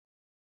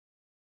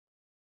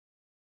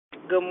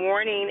Good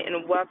morning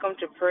and welcome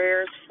to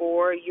Prayers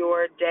for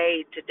Your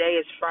Day. Today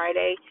is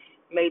Friday,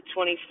 May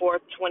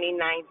 24th,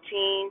 2019.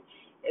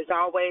 As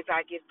always,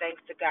 I give thanks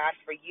to God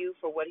for you,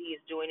 for what He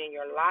is doing in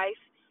your life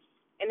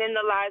and in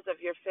the lives of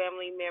your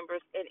family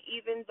members and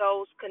even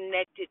those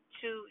connected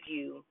to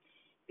you.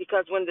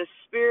 Because when the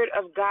Spirit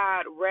of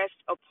God rests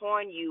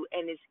upon you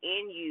and is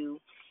in you,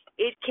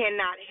 it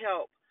cannot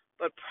help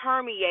but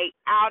permeate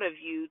out of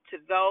you to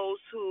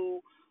those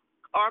who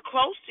are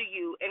close to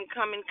you and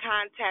come in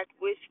contact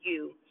with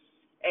you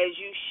as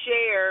you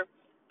share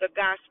the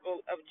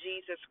gospel of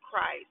Jesus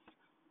Christ.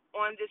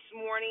 On this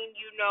morning,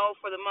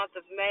 for the month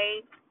of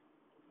May,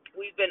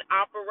 we've been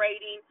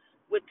operating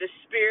with the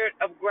spirit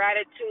of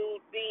gratitude,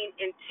 being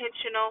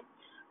intentional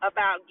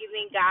about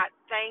giving God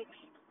thanks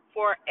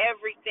for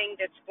everything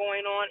that's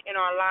going on in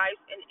our lives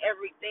and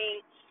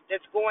everything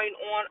that's going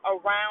on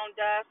around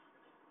us.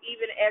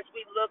 Even as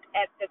we look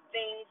at the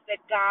things that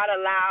God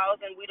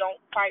allows and we don't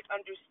quite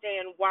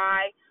understand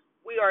why,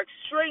 we are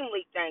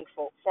extremely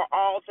thankful for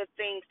all the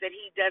things that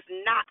He does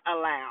not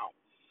allow.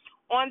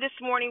 On this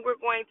morning, we're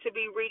going to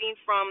be reading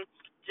from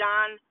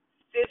John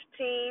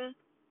 15,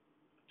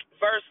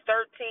 verse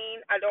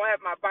 13. I don't have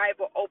my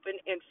Bible open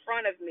in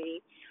front of me,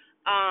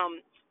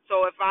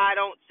 so if I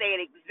don't say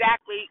it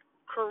exactly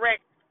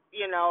correct,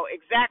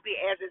 exactly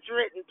as it's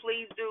written,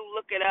 please do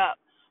look it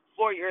up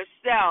for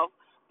yourself.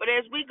 But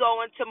as we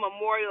go into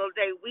Memorial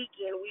Day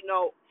weekend, we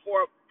know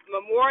for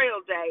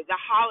Memorial Day, the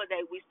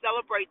holiday, we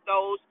celebrate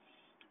those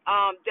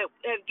that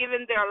have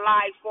given their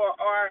life for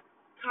our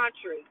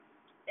country.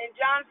 In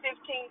John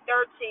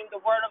 15:13,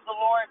 the word of the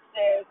Lord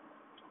says,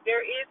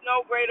 "There is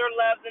no greater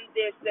love than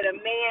this, that a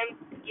man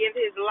give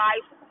his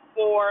life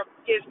for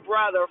his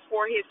brother,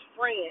 for his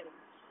friend."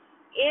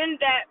 In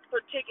that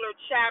particular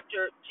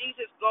chapter,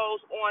 Jesus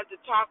goes on to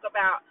talk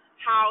about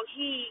how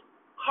He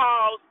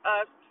calls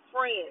us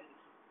friends.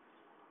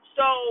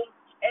 So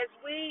as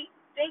we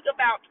think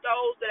about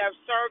those that have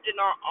served in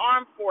our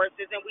armed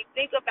forces, and we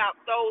think about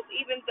those,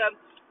 even the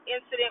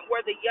incident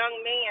where the young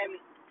man,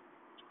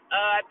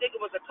 I think it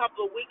was a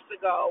couple of weeks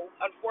ago,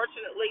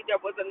 unfortunately there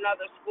was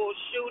another school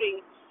shooting,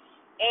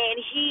 and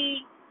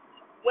he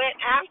went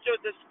after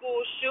the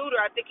school shooter.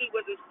 I think he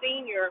was a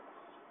senior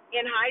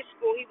in high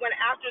school. He went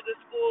after the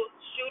school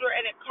shooter,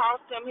 and it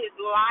cost him his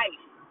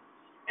life.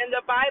 And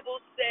the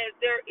Bible says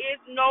there is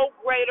no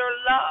greater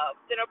love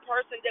than a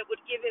person that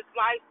would give his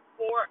life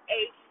for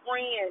a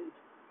friend.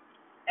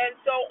 And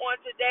so on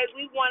today,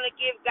 we want to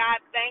give God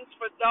thanks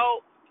for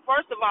those.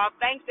 First of all,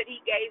 thanks that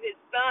He gave His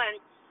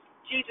Son,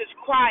 Jesus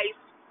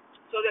Christ,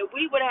 so that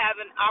we would have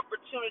an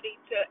opportunity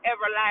to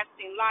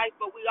everlasting life.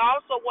 But we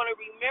also want to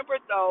remember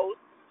those,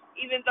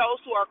 even those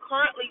who are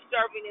currently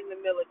serving in the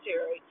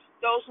military,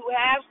 those who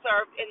have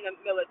served in the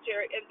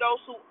military, and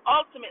those who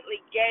ultimately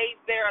gave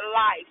their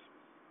life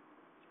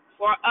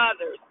for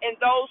others, and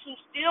those who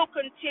still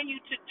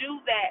continue to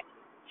do that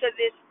to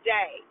this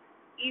day,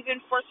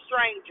 even for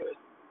strangers.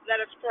 Let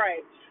us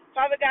pray.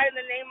 Father God, in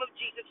the name of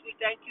Jesus, we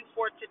thank You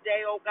for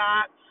today, oh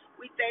God.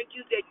 We thank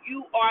You that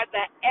You are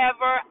the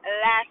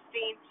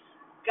everlasting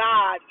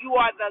God. You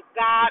are the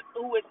God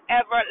who is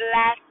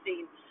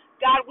everlasting.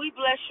 God, we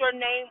bless Your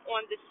name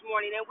on this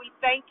morning, and we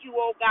thank You,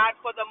 oh God,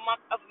 for the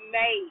month of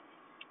May.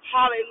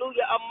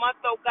 Hallelujah, a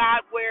month, oh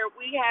God, where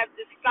we have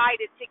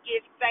decided to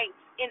give thanks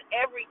in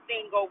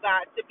everything, oh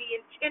God, to be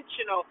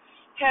intentional,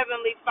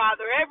 Heavenly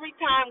Father. Every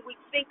time we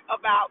think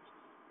about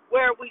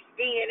where we've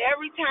been,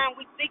 every time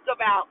we think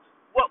about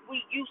what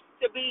we used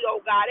to be,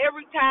 oh God,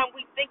 every time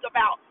we think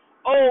about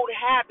old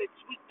habits,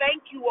 we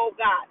thank You, oh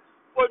God,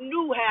 for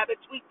new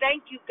habits. We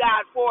thank You,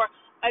 God, for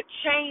a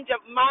change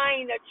of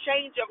mind, a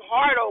change of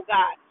heart, oh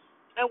God,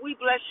 and we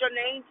bless Your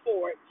name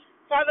for it.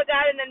 Father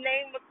God, in the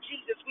name of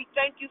Jesus, we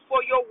thank You for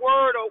Your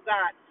word, oh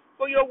God.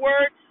 For Your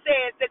word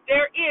says that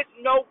there is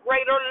no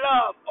greater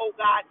love, oh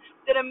God,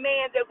 than a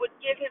man that would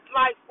give his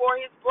life for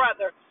his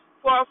brother,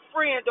 for a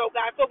friend, oh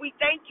God. So we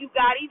thank You,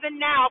 God, even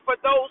now for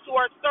those who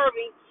are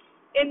serving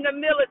in the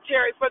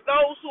military, for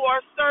those who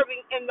are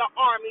serving in the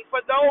Army,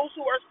 for those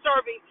who are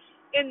serving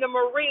in the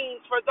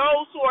Marines, for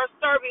those who are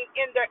serving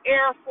in the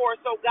Air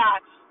Force, oh God,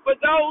 for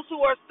those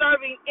who are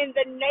serving in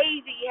the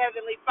Navy,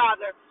 Heavenly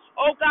Father.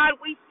 Oh God,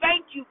 we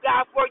thank You,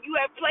 God, for You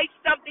have placed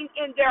something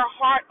in their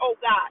heart, oh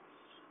God.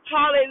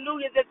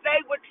 Hallelujah, that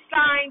they would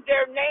sign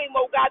their name,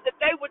 oh God, that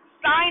they would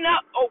sign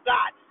up, oh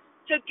God,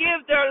 to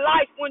give their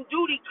life when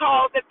duty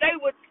calls, that they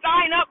would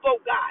sign up, oh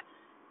God,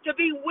 to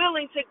be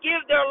willing to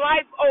give their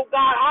life, oh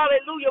God,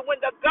 hallelujah,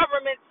 when the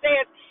government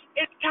says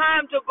it's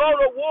time to go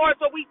to war.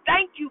 So we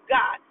thank You,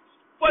 God,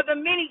 for the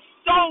many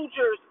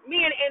soldiers,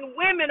 men and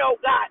women, oh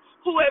God,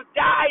 who have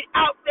died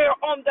out there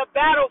on the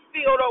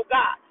battlefield, oh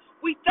God.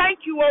 We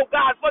thank You, oh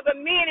God, for the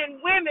men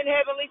and women,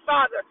 Heavenly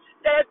Father,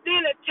 that have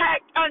been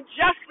attacked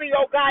unjustly,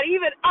 oh God,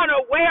 even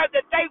unaware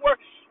that they were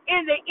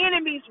in the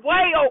enemy's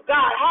way, oh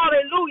God.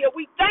 Hallelujah.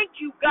 We thank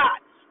You,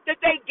 God,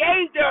 that they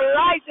gave their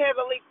life,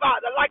 Heavenly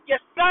Father, like Your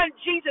Son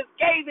Jesus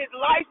gave His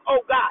life, oh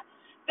God.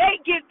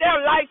 They give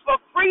their life for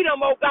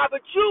freedom, oh God,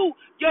 but You,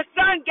 Your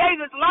Son, gave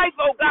His life,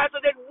 oh God,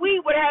 so that we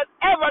would have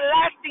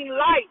everlasting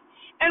life.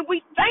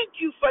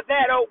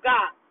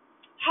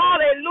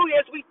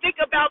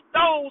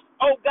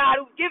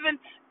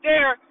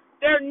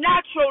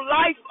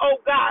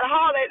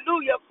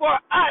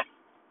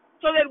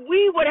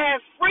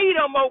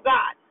 freedom, oh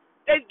God.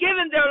 They've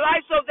given their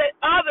life so that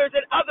others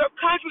in other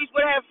countries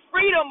would have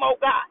freedom, oh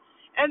God,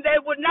 and they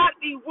would not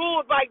be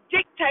ruled by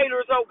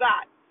dictators, oh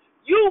God.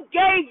 You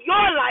gave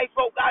your life,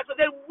 oh God, so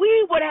that we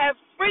would have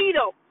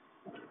freedom.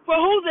 For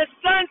who the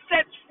Son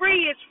sets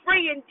free is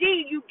free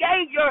indeed. You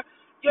gave your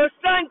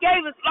Son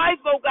gave his life,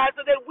 oh God,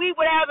 so that we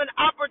would have an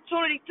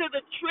opportunity to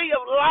the tree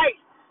of life.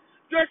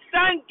 Your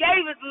Son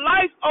gave his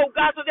life, oh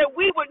God, so that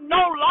we would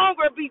no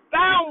longer be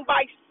bound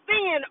by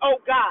sin, oh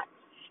God.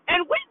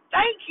 And we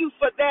thank you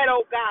for that,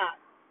 oh God.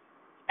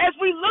 As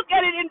we look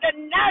at it in the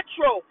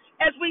natural,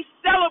 as we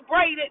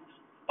celebrate it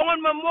on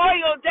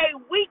Memorial Day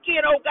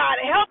weekend, oh God,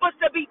 help us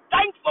to be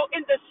thankful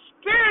in the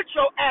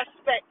spiritual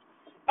aspect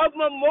of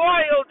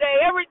Memorial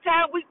Day. Every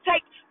time we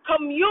take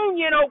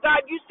communion, oh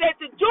God, you said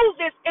to do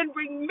this in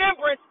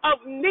remembrance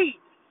of me.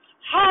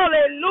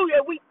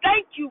 Hallelujah. We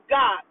thank you,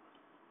 God,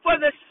 for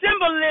the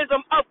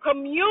symbolism of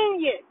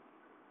communion,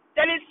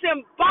 that is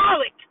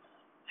symbolic,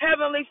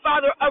 Heavenly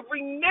Father, of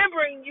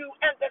remembering you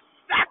and the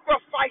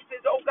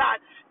sacrifices, oh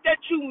God, that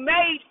you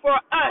made for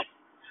us.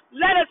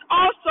 Let us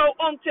also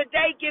on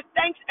today give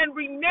thanks and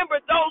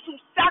remember those who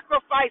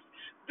sacrificed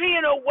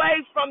being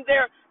away from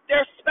their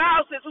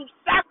spouses, who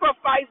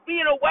sacrificed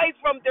being away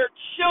from their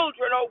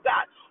children, oh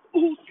God,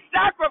 who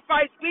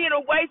sacrificed being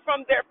away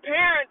from their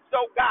parents,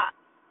 oh God.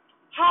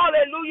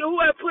 Hallelujah, who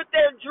have put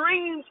their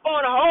dreams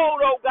on hold,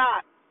 oh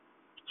God.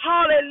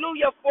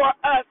 Hallelujah for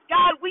us.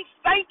 God, we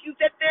thank you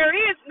that there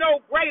is no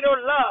greater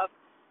love.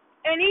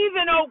 And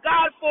even, oh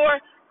God, for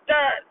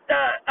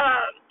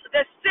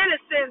the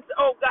citizens,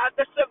 oh God,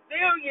 the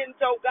civilians,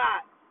 oh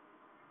God,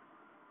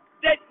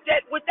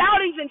 that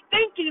without even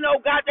thinking,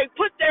 oh God, they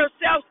put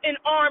themselves in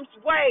harm's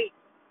way.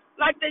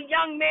 Like the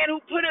young man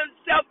who put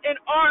himself in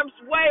harm's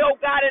way, oh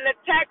God, and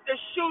attacked the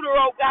shooter,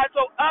 oh God,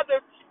 so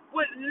others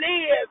would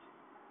live.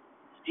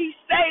 He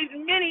saved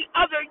many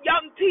other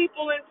young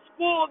people in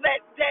school that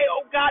day,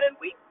 oh God, and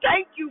we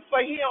thank you for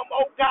him,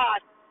 oh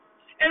God.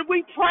 And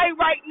we pray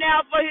right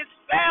now for his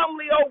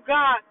family, oh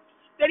God,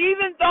 that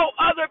even though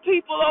other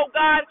people, oh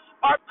God,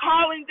 are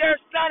calling their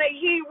son a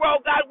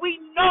hero, God, we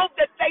know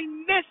that they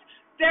miss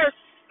their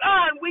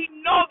son. We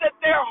know that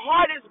their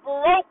heart is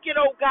broken,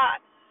 oh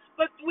God.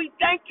 But we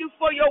thank you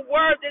for your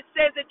word that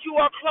says that you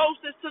are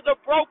closest to the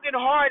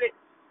brokenhearted.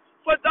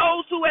 For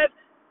those who have,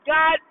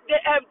 God,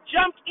 that have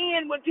jumped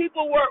in when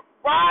people were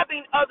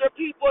robbing other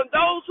people, and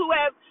those who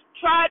have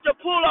tried to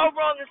pull over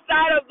on the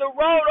side of the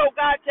road, oh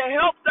God, to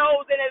help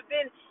those that have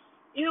been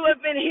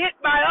hit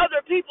by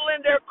other people in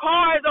their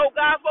cars, oh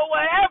God, for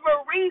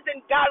whatever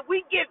reason, God,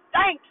 we give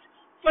thanks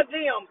for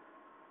them.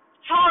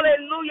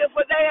 Hallelujah,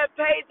 for they have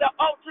paid the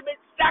ultimate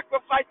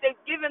sacrifice. They've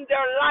given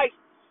their life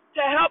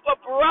to help a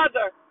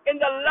brother in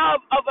the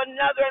love of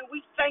another, and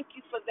we thank you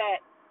for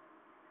that.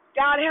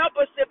 God, help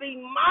us to be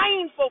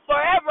mindful,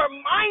 forever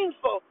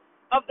mindful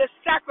of the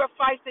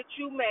sacrifice that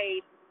you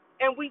made.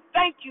 And we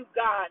thank you,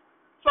 God,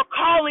 for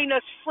calling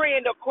us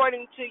friend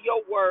according to your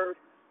word.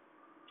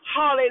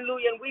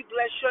 Hallelujah, and we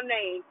bless your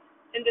name.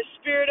 In the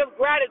spirit of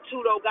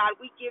gratitude, oh God,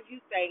 we give you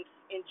thanks.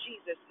 In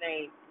Jesus'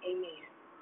 name, amen.